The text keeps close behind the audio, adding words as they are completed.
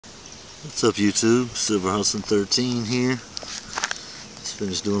What's up, YouTube? Silver Hustling 13 here. Just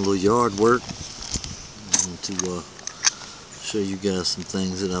finished doing a little yard work. I want to show you guys some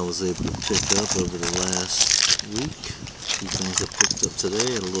things that I was able to pick up over the last week. A few things I picked up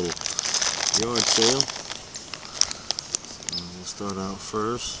today at a little yard sale. We'll start out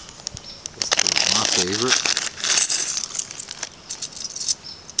first with my favorite.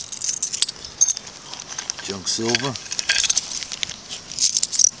 Junk silver.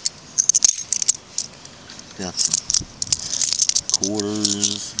 Got some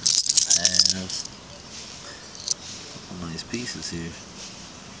quarters, halves, nice pieces here.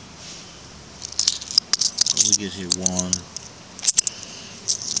 We get here one. I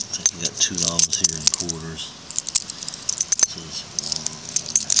think we got $2 here in quarters. So it's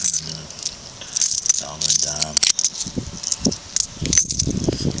 $1 and a dime.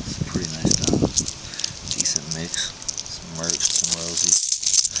 So it's a pretty nice dime. Decent mix. Some Mercs, some Rosies.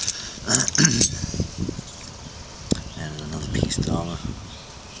 Another piece dollar.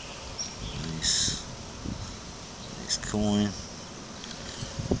 Nice coin.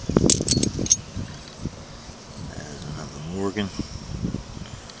 There's another Morgan.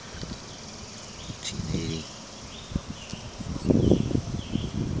 1880.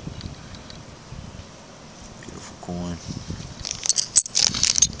 Beautiful coin.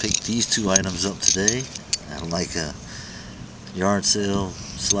 Picked these two items up today at like a yard sale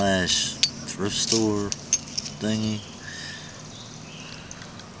slash thrift store thingy.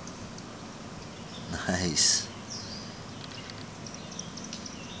 Nice.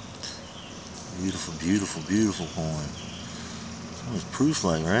 Beautiful, beautiful, beautiful coin. What was proof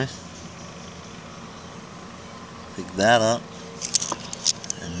like, right? Pick that up.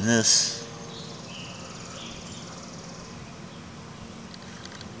 And this.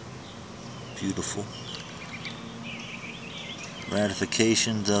 Beautiful.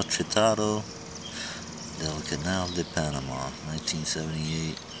 Ratification del Tratado del Canal de Panama,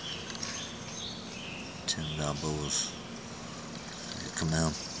 1978. 10 balboas. Come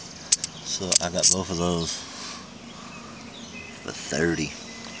on. So I got both of those for 30.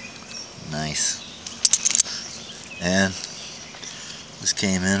 Nice. And this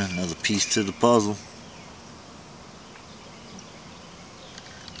came in, another piece to the puzzle.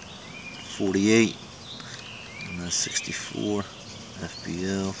 48. And that's 64.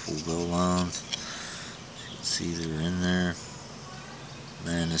 FBL, full bell lines. You can see they're in there.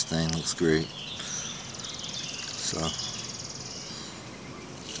 Man, this thing looks great. So,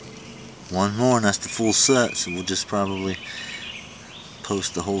 one more and that's the full set, so we'll just probably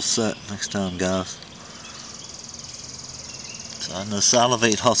post the whole set next time, guys. So I know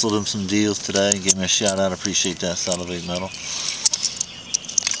Salivate hustled him some deals today. Give me a shout out, appreciate that, Salivate Metal.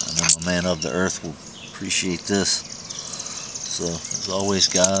 I know my man of the earth will appreciate this. So as always,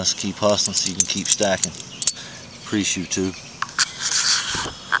 guys, keep hustling so you can keep stacking. Appreciate you too.